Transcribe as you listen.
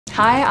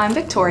Hi, I'm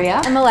Victoria.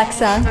 I'm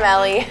Alexa. I'm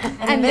Ellie.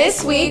 And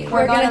this week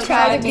we're gonna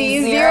try to be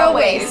zero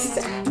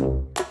waste.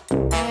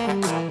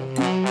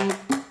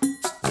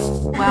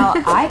 Well,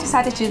 I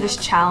decided to do this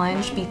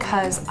challenge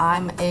because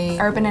I'm a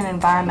urban and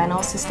environmental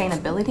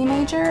sustainability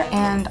major,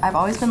 and I've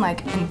always been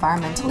like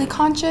environmentally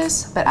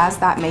conscious, but as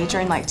that major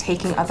and like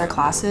taking other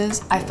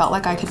classes, I felt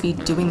like I could be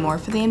doing more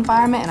for the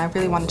environment, and I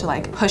really wanted to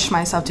like push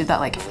myself to that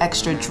like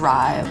extra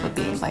drive of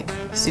being like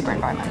super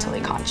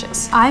environmentally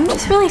conscious. I'm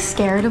just really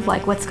scared of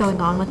like what's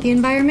going on with the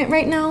environment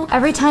right now.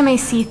 Every time I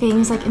see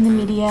things like in the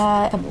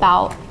media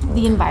about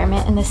the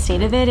environment and the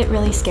state of it, it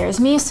really scares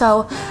me.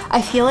 So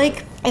I feel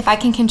like if I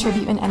can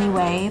contribute in any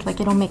way, like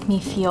it'll make me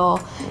feel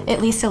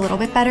at least a little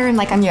bit better and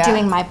like I'm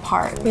doing my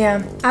part.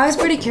 Yeah, I was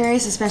pretty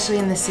curious, especially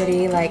in the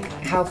city, like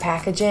how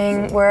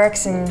packaging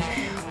works and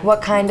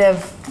what kind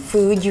of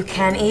food you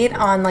can eat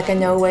on like a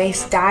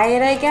no-waste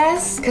diet, I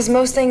guess. Because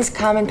most things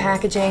come in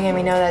packaging, and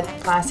we know that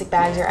plastic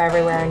bags are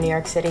everywhere in New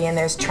York City and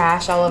there's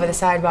trash all over the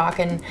sidewalk,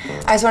 and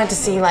I just wanted to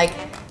see like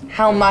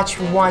how much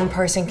one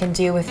person can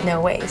do with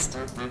no waste.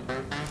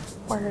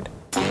 Word.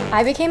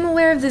 I became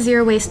aware of the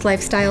zero waste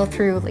lifestyle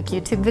through like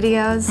YouTube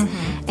videos,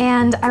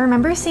 and I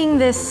remember seeing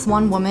this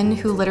one woman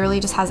who literally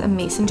just has a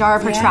mason jar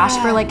of her trash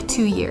for like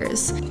 2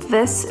 years.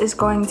 This is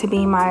going to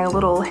be my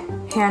little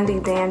handy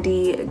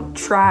dandy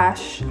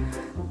trash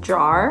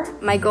jar.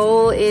 My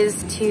goal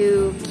is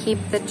to keep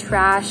the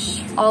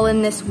trash all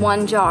in this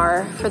one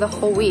jar for the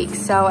whole week,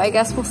 so I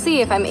guess we'll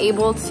see if I'm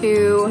able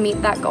to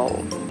meet that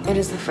goal. It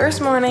is the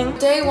first morning.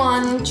 Day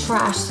one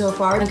trash so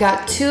far. I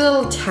got 2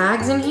 little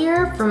tags in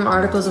here from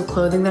articles of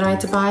clothing that I had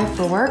to buy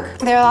for work.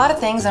 There are a lot of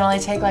things that only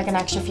take like an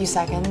extra few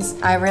seconds.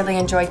 I really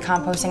enjoyed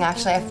composting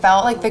actually. I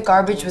felt like the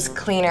garbage was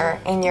cleaner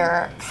in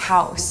your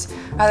house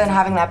rather than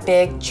having that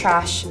big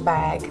trash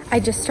bag. I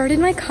just started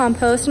my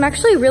compost. I'm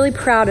actually really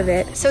proud of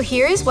it. So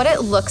here is what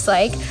it looks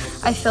like.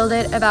 I filled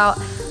it about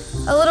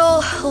a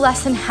little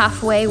less than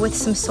halfway with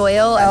some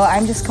soil. So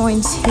I'm just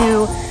going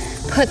to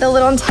put the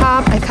lid on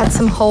top. I cut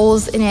some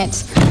holes in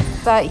it.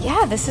 But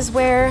yeah, this is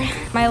where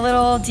my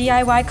little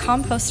DIY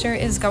composter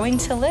is going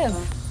to live.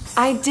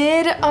 I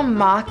did a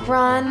mock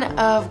run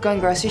of going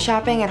grocery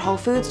shopping at Whole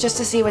Foods just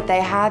to see what they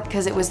had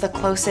because it was the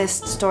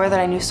closest store that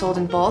I knew sold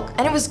in bulk.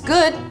 And it was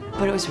good,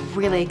 but it was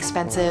really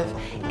expensive.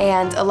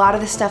 And a lot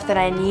of the stuff that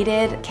I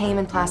needed came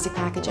in plastic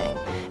packaging,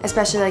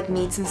 especially like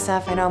meats and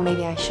stuff. I know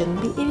maybe I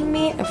shouldn't be eating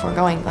meat if we're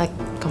going like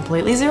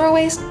completely zero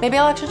waste. Maybe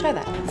I'll actually try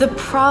that. The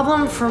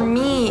problem for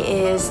me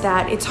is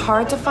that it's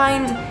hard to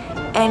find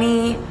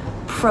any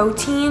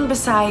protein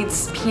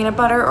besides peanut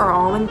butter or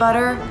almond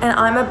butter, and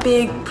I'm a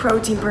big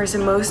protein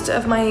person. Most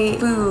of my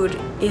food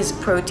is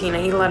protein.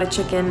 I eat a lot of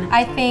chicken.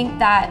 I think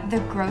that the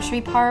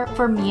grocery part,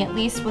 for me at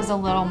least, was a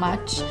little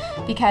much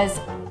because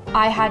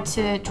I had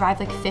to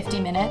drive like 50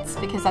 minutes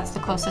because that's the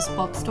closest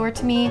bulk store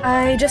to me.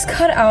 I just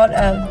got out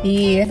of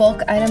the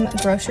bulk item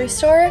grocery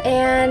store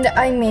and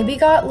I maybe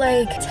got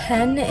like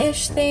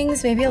 10-ish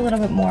things, maybe a little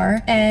bit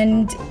more,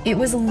 and it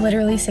was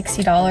literally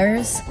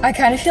 $60. I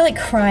kind of feel like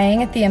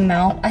crying at the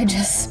amount I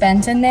just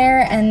spent in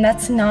there, and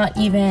that's not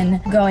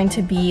even going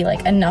to be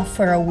like enough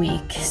for a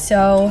week.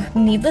 So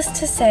needless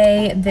to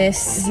say,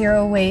 this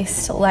zero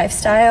waste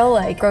lifestyle,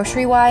 like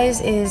grocery wise,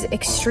 is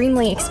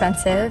extremely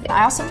expensive.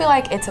 I also feel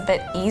like it's a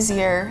bit easier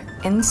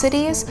in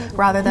cities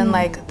rather than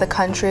like the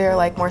country or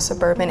like more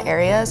suburban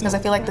areas, because I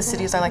feel like the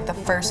cities are like the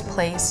first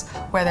place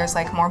where there's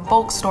like more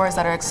bulk stores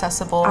that are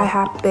accessible. I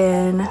have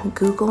been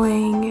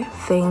Googling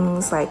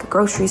things like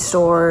grocery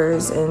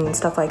stores and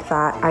stuff like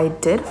that. I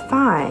did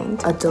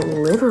find a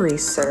delivery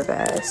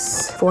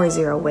service for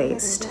zero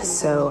waste,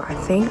 so I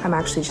think I'm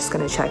actually just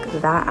gonna check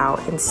that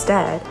out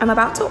instead. I'm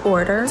about to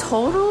order.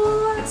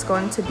 Total, it's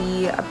going to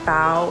be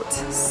about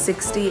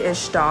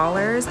 $60-ish.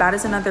 That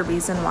is another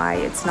reason why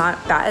it's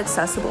not that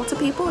accessible to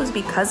people, is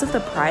because of the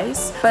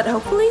price, but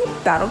hopefully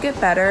that'll get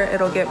better.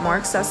 It'll get more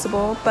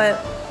accessible,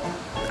 but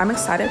I'm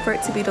excited for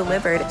it to be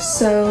delivered.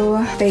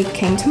 So they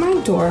came to my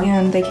door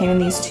and they came in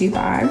these 2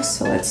 bags.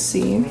 So let's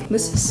see.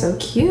 This is so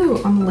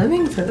cute. I'm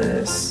living for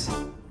this.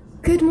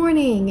 Good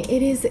morning.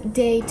 It is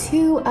day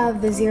 2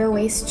 of the zero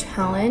waste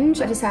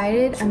challenge. I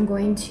decided I'm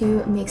going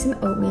to make some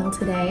oatmeal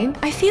today.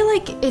 I feel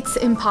like it's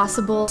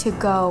impossible to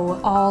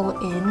go all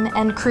in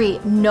and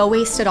create no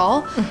waste at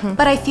all,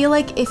 but I feel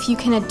like if you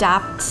can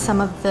adapt some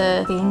of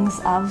the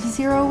things of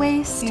zero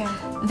waste,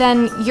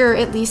 then you're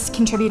at least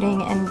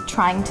contributing and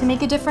trying to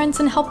make a difference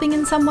and helping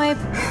in some way.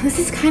 This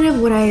is kind of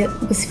what I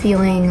was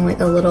feeling like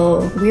a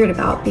little weird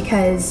about,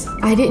 because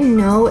I didn't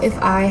know if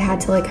I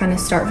had to like kind of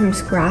start from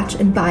scratch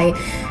and buy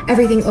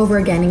everything over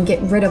again and get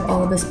rid of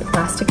all of this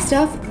plastic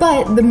stuff.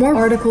 But the more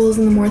articles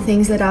and the more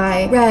things that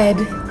I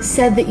read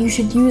said that you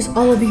should use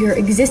all of your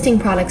existing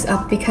products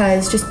up,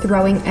 because just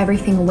throwing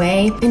everything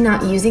away and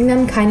not using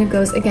them kind of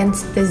goes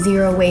against the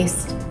zero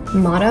waste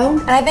motto.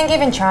 And I think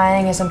even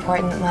trying is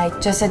important, like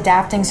just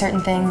adapting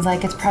certain things.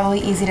 Like it's probably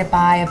easy to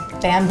buy a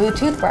bamboo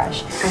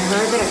toothbrush. I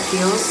heard that it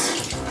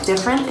feels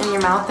different in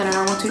your mouth than a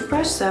normal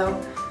toothbrush, so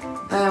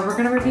we're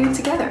gonna review it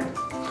together.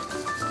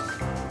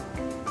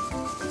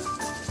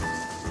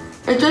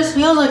 It just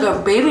feels like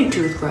a baby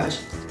toothbrush.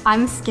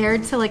 I'm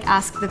scared to like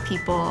ask the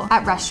people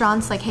at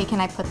restaurants like, hey, can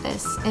I put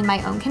this in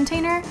my own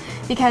container?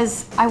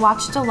 Because I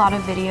watched a lot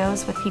of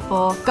videos with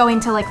people going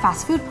to like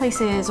fast food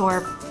places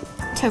or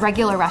to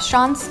regular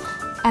restaurants,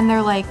 and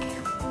they're like,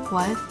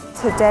 what?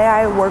 Today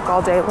I work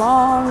all day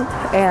long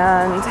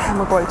and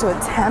I'm going to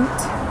attempt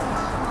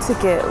to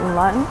get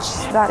lunch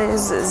that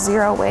is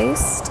zero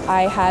waste.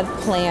 I had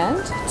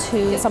planned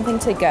to get something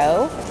to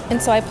go, and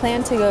so I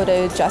planned to go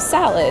to Just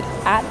Salad.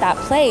 At that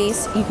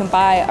place, you can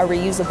buy a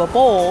reusable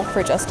bowl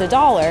for just $1,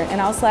 and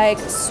I was like,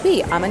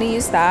 sweet, I'm gonna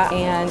use that.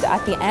 And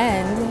at the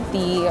end,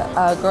 the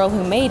girl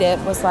who made it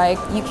was like,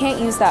 you can't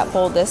use that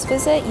bowl this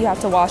visit, you have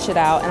to wash it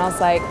out. And I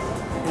was like,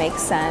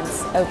 makes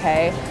sense,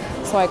 okay.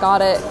 So I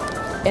got it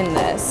in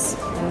this.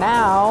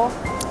 Now,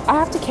 I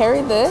have to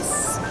carry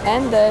this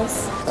and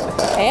this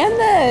and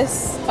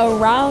this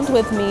around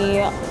with me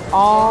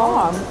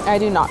all. I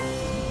do not.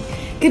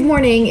 Good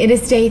morning. It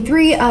is day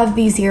 3 of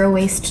the Zero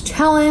Waste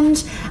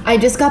Challenge. I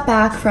just got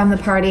back from the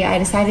party. I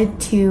decided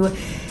to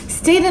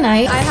stay the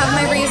night. I have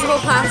my reusable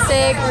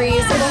plastic,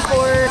 reusable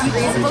fork,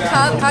 reusable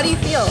cup. How do you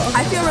feel?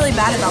 I feel really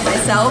bad about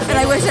myself, and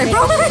I wish I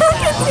brought my own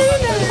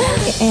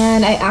container.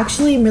 And I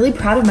actually am really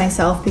proud of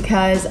myself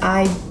because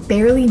I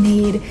barely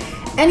made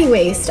any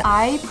waste.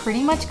 I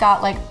pretty much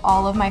got like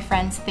all of my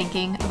friends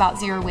thinking about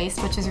zero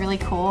waste, which is really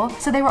cool.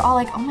 So they were all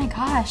like, oh my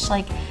gosh,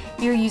 like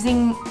you're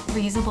using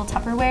reusable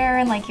Tupperware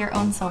and like your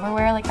own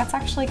silverware. Like that's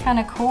actually kind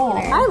of cool.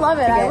 I love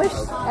it. I wish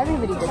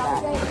everybody did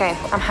that. Okay,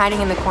 I'm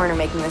hiding in the corner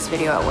making this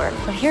video at work.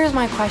 But here's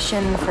my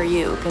question for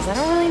you, because I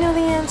don't really know the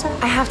answer.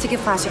 I have to give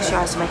plastic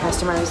straws to my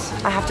customers.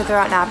 I have to throw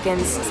out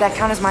napkins. Does that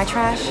count as my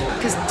trash?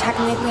 Because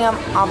technically I'm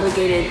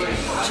obligated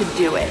to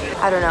do it.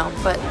 I don't know,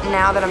 but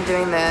now that I'm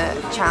doing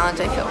the challenge,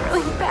 I feel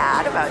really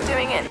bad about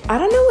doing it. I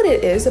don't know what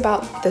it is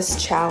about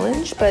this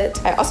challenge,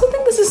 but I also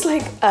think this is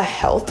like a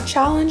health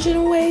challenge in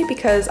a way,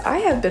 because I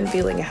have been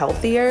feeling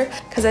healthier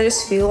because I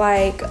just feel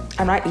like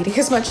I'm not eating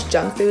as much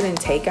junk food and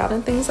takeout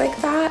and things like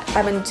that.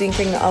 I've been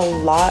drinking a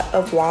lot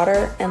of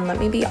water, and let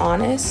me be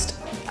honest,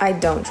 I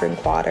don't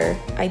drink water.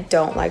 I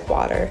don't like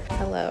water.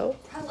 Hello.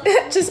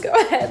 Just go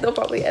ahead, they'll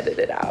probably edit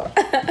it out.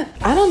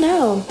 I don't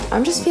know,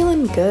 I'm just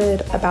feeling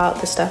good about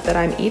the stuff that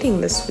I'm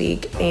eating this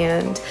week,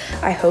 and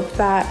I hope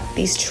that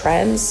these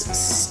trends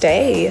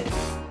stay.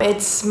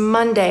 It's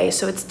Monday,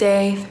 so it's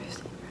Friday,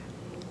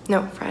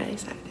 Saturday,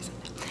 Sunday.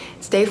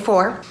 It's day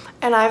 4,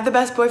 and I have the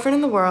best boyfriend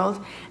in the world,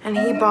 and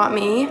he bought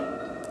me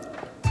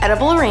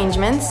edible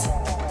arrangements,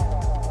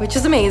 which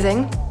is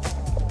amazing,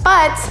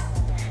 but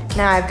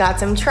now I've got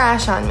some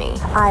trash on me.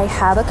 I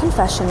have a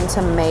confession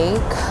to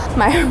make.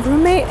 My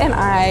roommate and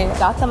I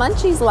got the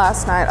munchies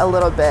last night a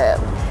little bit.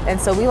 And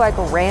so we like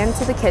ran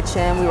to the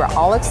kitchen. We were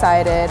all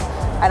excited.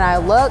 And I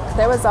looked,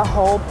 there was a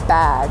whole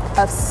bag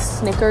of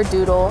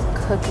snickerdoodle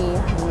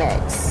cookie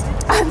mix.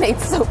 I made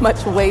so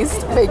much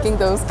waste making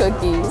those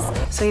cookies.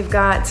 So you've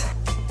got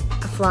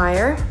a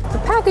flyer. The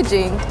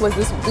packaging was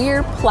this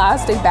weird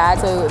plastic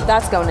bag, so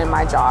that's going in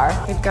my jar.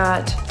 We've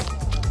got,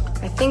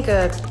 I think,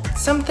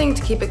 something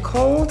to keep it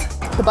cold.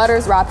 The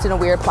butter's wrapped in a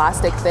weird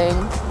plastic thing.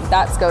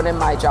 That's going in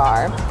my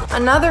jar.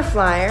 Another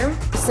flyer.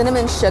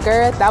 Cinnamon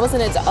sugar, that was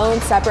in its own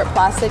separate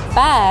plastic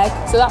bag.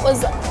 So that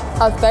was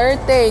a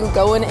third thing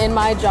going in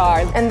my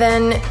jar. And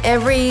then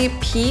every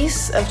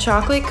piece of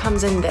chocolate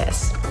comes in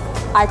this.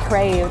 I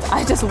craved,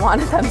 I just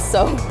wanted them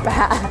so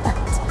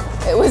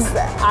bad. It was,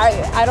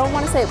 I don't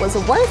want to say it was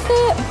worth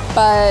it,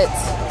 but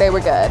they were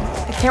good.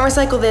 I can't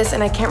recycle this,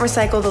 and I can't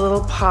recycle the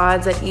little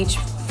pods that each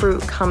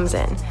fruit comes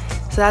in.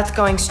 So that's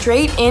going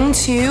straight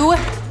into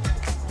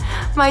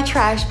my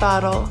trash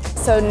bottle.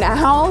 So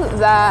now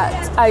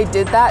that I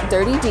did that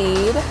dirty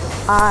deed,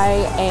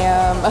 I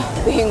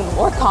am being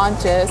more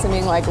conscious and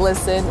being like,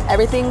 listen,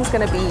 everything's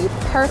gonna be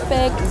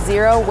perfect,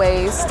 zero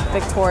waste.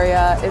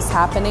 Victoria is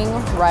happening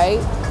right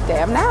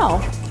damn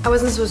now. I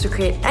wasn't supposed to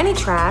create any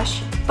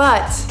trash,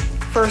 but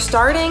for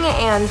starting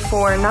and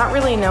for not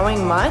really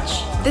knowing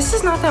much, this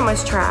is not that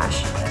much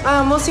trash.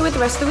 We'll see what the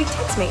rest of the week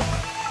takes me.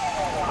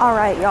 All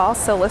right, y'all,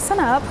 so listen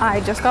up. I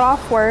just got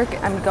off work.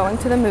 I'm going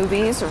to the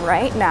movies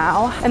right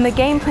now. And the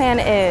game plan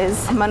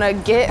is I'm gonna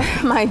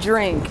get my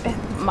drink,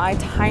 my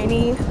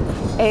tiny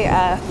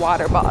AF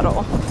water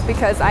bottle,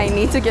 because I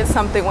need to get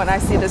something when I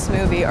see this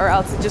movie, or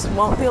else it just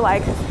won't be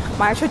like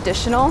my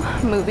traditional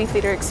movie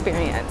theater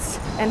experience.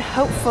 And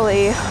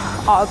hopefully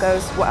all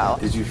goes well.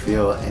 Did you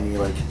feel any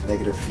like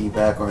negative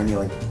feedback or any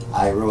like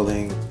eye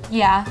rolling?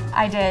 Yeah,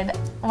 I did.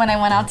 When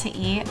I went out to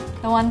eat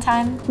the one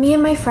time. Me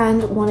and my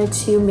friend wanted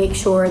to make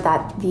sure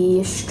that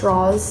the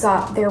straws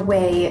got their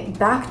way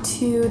back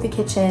to the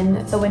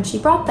kitchen. So when she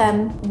brought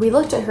them, we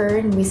looked at her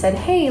and we said,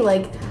 hey,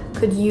 like,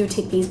 could you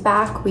take these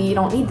back? We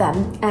don't need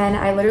them. And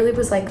I literally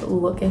was like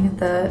looking at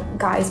the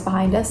guys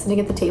behind us sitting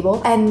at the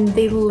table, and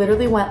they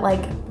literally went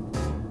like,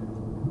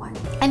 what?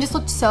 And just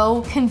looked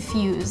so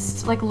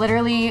confused, like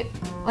literally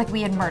like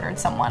we had murdered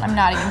someone. I'm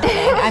not even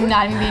kidding. I'm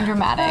not even being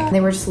dramatic. They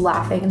were just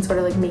laughing and sort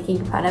of like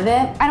making fun of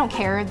it. I don't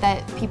care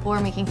that people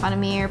are making fun of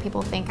me or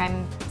people think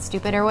I'm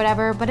stupid or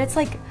whatever, but it's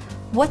like,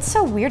 what's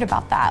so weird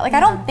about that? Like, I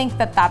don't think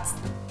that that's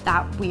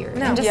that weird.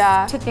 No. And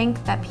just to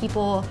think that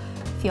people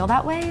feel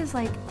that way is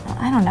like,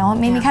 I don't know, it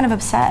made me kind of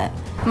upset.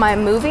 My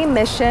movie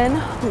mission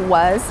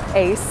was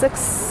a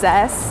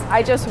success.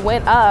 I just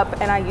went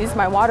up and I used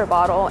my water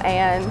bottle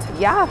and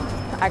yeah,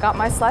 I got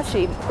my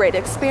slushie. Great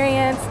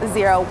experience,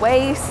 0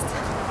 waste,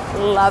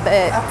 love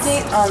it.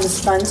 Update on the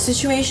sponge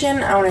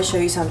situation, I want to show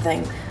you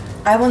something.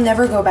 I will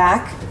never go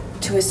back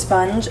to a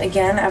sponge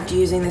again after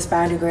using this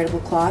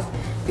biodegradable cloth,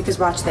 because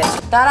watch this.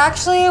 That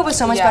actually was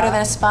so much better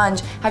than a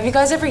sponge. Have you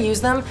guys ever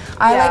used them?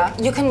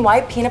 You can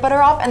wipe peanut butter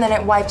off and then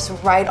it wipes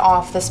right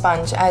off the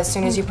sponge as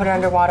soon as you put it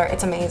under water.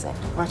 It's amazing.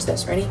 Watch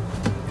this, ready?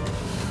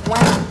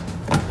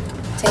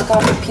 Take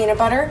off the peanut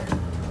butter,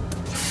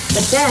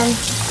 but then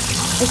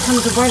it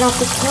comes right off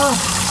the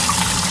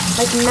cloth.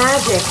 Like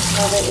magic.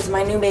 Love it, it's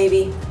my new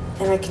baby.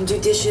 And I can do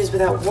dishes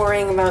without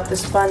worrying about the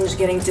sponge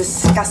getting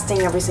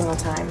disgusting every single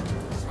time.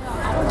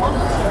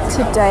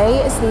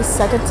 Today is the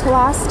second to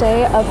last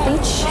day of the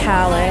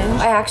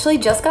challenge. I actually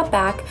just got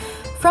back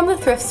from the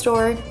thrift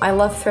store. I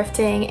love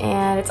thrifting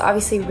and it's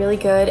obviously really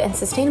good and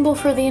sustainable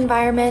for the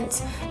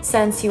environment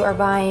since you are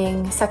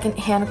buying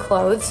secondhand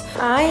clothes.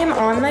 I am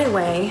on my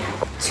way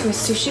to a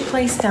sushi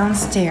place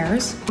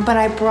downstairs, but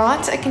I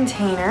brought a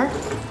container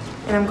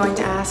and I'm going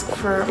to ask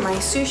for my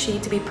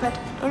sushi to be put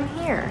in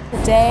here.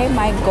 Today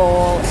my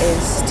goal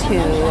is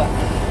to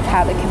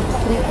have a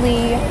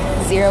completely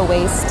 0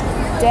 waste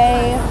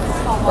day.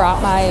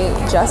 Brought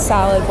my just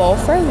salad bowl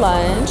for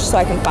lunch so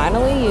I can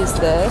finally use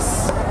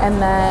this.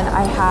 And then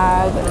I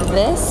have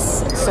this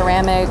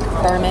ceramic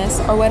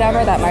thermos or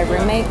whatever that my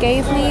roommate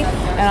gave me.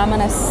 And I'm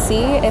gonna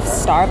see if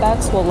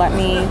Starbucks will let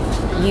me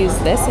use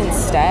this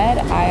instead.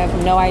 I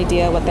have no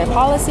idea what their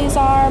policies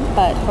are,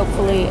 but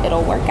hopefully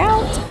it'll work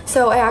out.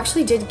 So I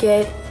actually did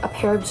get a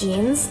pair of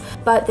jeans,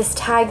 but this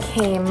tag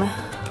came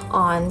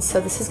on,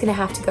 so this is gonna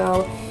have to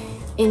go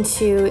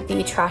into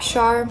the trash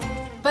jar.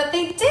 But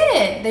they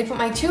did! They put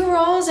my 2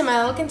 rolls in my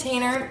little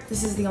container.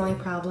 This is the only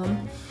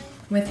problem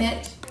with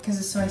it, because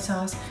of soy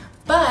sauce.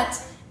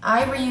 But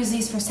I reuse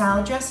these for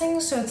salad dressing,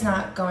 so it's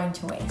not going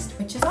to waste,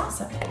 which is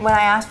awesome. When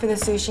I asked for the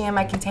sushi in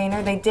my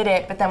container, they did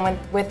it, but then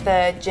with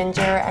the ginger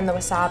and the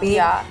wasabi,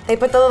 they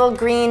put the little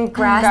green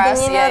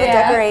grass thing, you know, the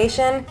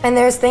decoration. And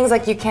there's things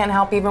like you can't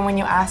help even when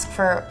you ask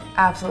for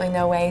absolutely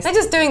no waste. They're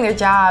just doing their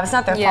job. It's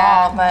not their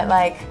fault, but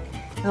like,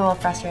 it's a little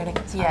frustrating.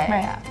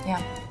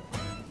 Yeah.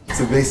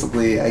 So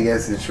basically, I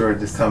guess in short,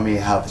 just tell me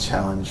how the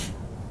challenge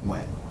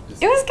went.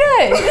 It was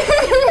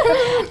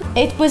good.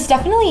 It was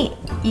definitely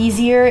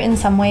easier in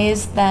some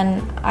ways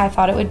than I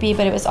thought it would be,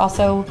 but it was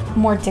also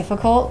more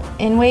difficult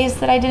in ways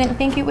that I didn't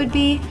think it would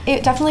be.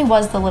 It definitely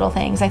was the little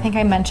things. I think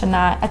I mentioned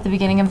that at the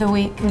beginning of the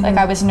week. Like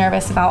I was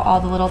nervous about all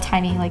the little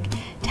tiny like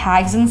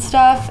tags and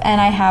stuff,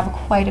 and I have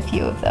quite a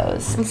few of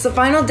those. It's the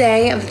final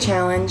day of the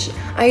challenge.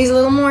 I used a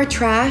little more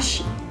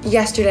trash.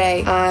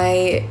 Yesterday,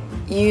 I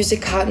used a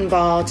cotton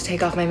ball to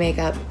take off my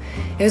makeup.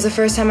 It was the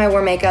first time I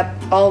wore makeup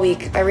all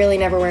week. I really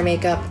never wear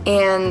makeup.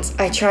 And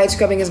I tried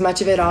scrubbing as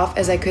much of it off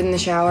as I could in the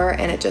shower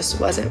and it just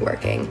wasn't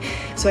working.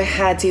 So I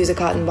had to use a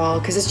cotton ball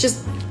because it's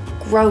just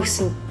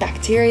gross and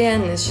bacteria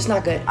and it's just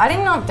not good. I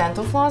didn't know if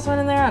dental floss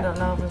went in there. I don't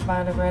know if it was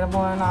biodegradable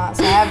or not.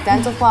 So I have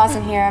dental floss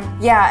in here.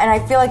 Yeah, and I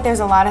feel like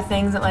there's a lot of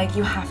things that like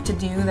you have to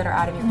do that are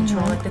out of your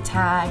control, like the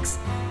tags.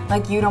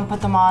 Like you don't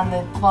put them on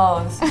the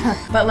clothes,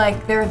 but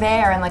like they're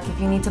there and like if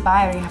you need to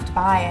buy it or you have to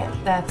buy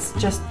it, that's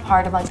just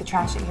part of like the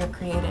trash that you're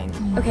creating.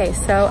 Okay,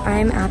 so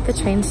I'm at the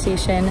train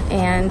station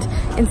and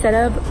instead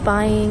of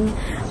buying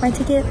my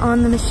ticket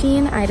on the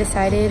machine, I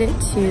decided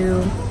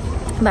to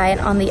buy it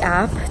on the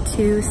app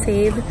to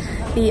save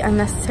the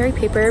unnecessary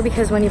paper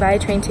because when you buy a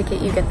train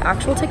ticket, you get the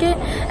actual ticket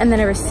and then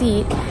a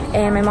receipt,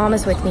 and my mom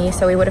is with me,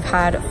 so we would have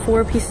had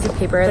 4 pieces of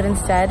paper, but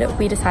instead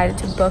we decided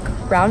to book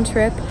round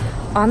trip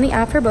on the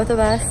app for both of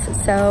us,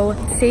 so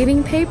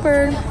saving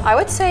paper. I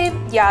would say,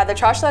 yeah, the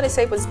trash that I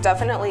saved was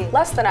definitely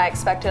less than I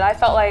expected. I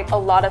felt like a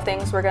lot of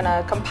things were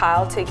gonna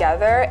compile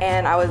together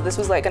and this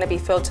was like gonna be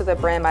filled to the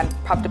brim. I'd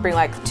probably bring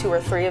like 2 or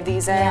 3 of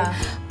these in.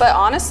 But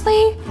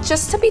honestly,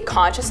 just to be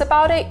conscious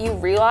about it, you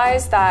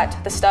realize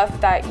that the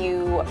stuff that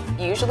you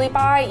usually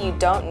buy, you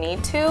don't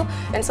need to.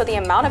 And so the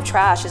amount of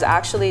trash is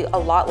actually a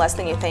lot less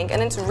than you think.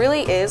 And it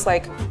really is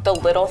like the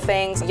little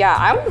things. Yeah,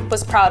 I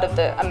was proud of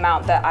the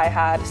amount that I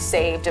had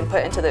saved and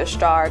put into this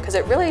jar because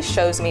it really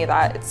shows me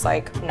that it's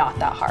like not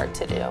that hard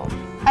to do.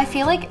 I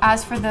feel like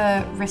as for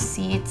the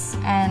receipts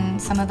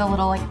and some of the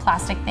little like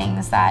plastic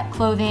things that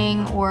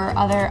clothing or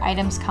other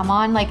items come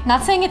on, like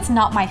not saying it's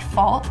not my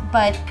fault,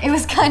 but it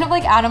was kind of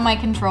like out of my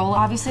control.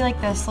 Obviously like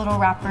this little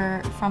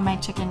wrapper from my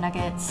chicken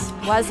nuggets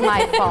was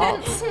my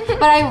fault,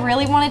 but I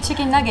really wanted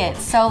chicken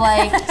nuggets, so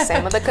like.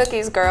 Same with the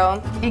cookies,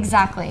 girl.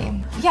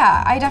 Exactly.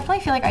 Yeah, I definitely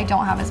feel like I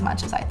don't have as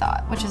much as I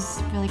thought, which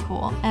is really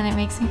cool. And it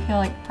makes me feel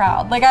like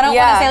proud. Like I don't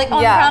want to say like, oh,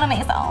 I'm proud of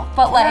myself,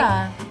 but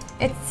like,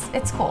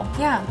 it's cool.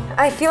 Yeah.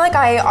 I feel like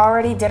I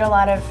already did a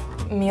lot of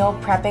meal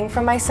prepping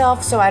for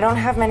myself, so I don't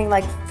have many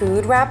like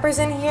food wrappers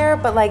in here,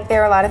 but like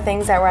there are a lot of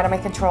things that were out of my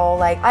control.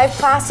 Like I have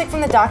plastic from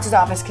the doctor's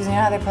office because you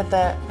know how they put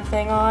the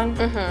thing on.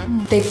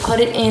 They put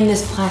it in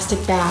this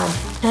plastic bag.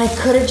 And I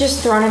could have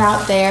just thrown it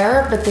out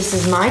there, but this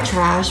is my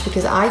trash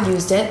because I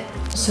used it.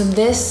 So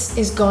this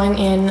is going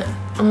in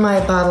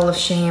my bottle of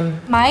shame.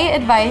 My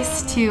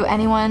advice to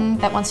anyone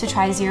that wants to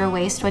try zero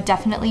waste would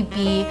definitely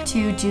be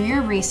to do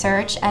your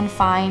research and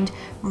find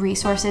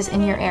resources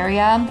in your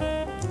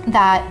area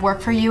that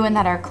work for you and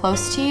that are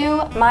close to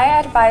you. My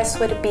advice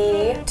would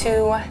be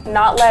to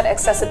not let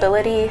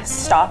accessibility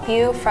stop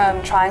you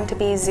from trying to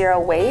be zero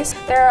waste.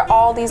 There are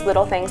all these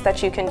little things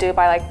that you can do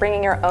by like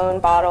bringing your own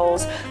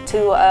bottles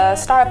to a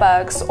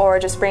Starbucks or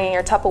just bringing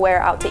your Tupperware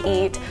out to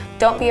eat.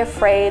 Don't be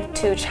afraid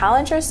to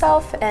challenge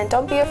yourself and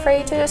don't be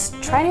afraid to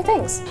just try new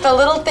things. The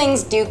little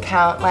things do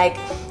count. Like,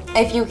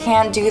 if you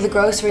can't do the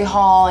grocery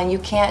haul and you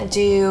can't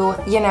do,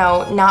 you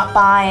know, not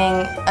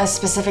buying a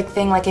specific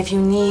thing, like if you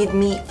need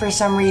meat for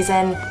some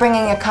reason,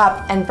 bringing a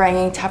cup and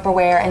bringing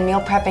Tupperware and meal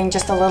prepping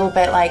just a little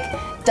bit, like,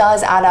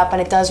 does add up and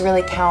it does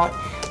really count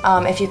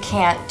if you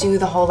can't do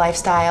the whole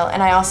lifestyle.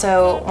 And I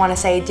also want to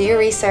say, do your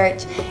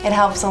research. It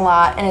helps a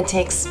lot and it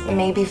takes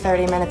maybe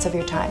 30 minutes of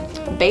your time.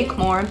 Bake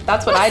more.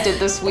 That's what I did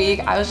this week.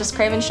 I was just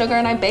craving sugar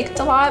and I baked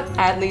a lot.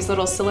 I had these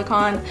little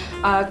silicone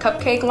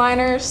cupcake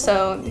liners,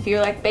 so if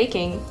you're like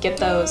baking, get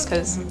those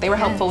because they were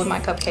helpful with my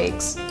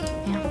cupcakes.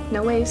 Yeah.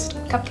 No waste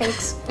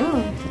cupcakes.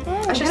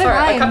 I should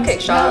start a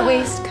cupcake shop. No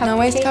waste cupcakes. No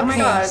waste cupcakes. Oh my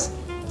god.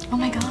 Oh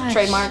my gosh.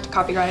 Trademarked,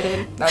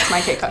 copyrighted. That's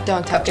my cake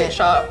Don't touch cupcake it.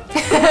 shop.